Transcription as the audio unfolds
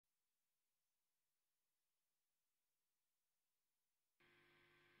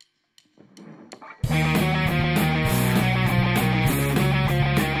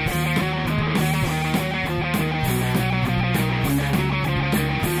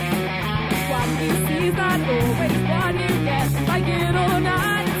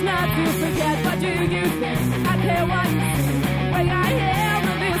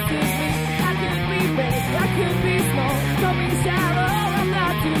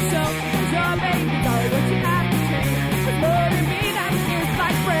sure, baby, don't what you have to change. It's more than me, that is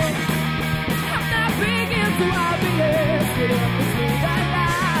like friends. I'm not big into obvious, but it was me that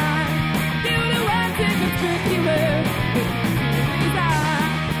line. You the one thing that's conspicuous, into these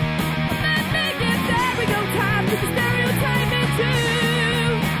eyes. I'm not making stereotypes, but the stereotype is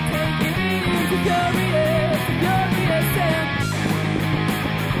true. Take it easy, furious, furious, and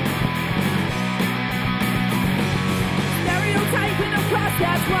stereotyping across,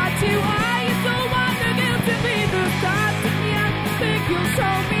 that's what you are. You're so wonderful to be the start to me. I think you'll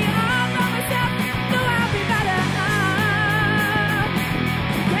show me all by myself, so I'll be better.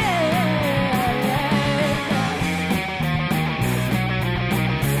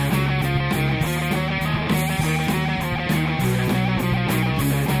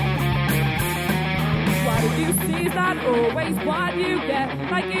 What you see is not always what you get.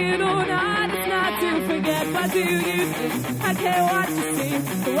 Like it or not, it's not to forget. But do you think I care what you see?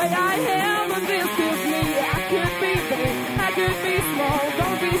 The way I am and this feels me. I could be big, I could be small.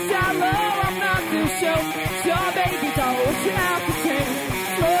 Don't be shallow, I'm not too sure. Sure, baby, don't what you have to change.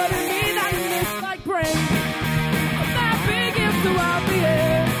 Slow to me, that looks like brain. I'm not big into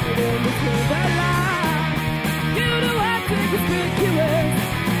obvious, but in between the lines, you the one thing conspicuous.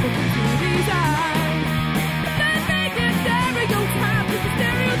 Look into these eyes. Stereotype, but the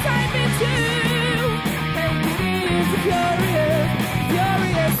stereotype is you. Make it easy, furious,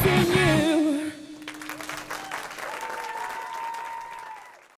 furious in you.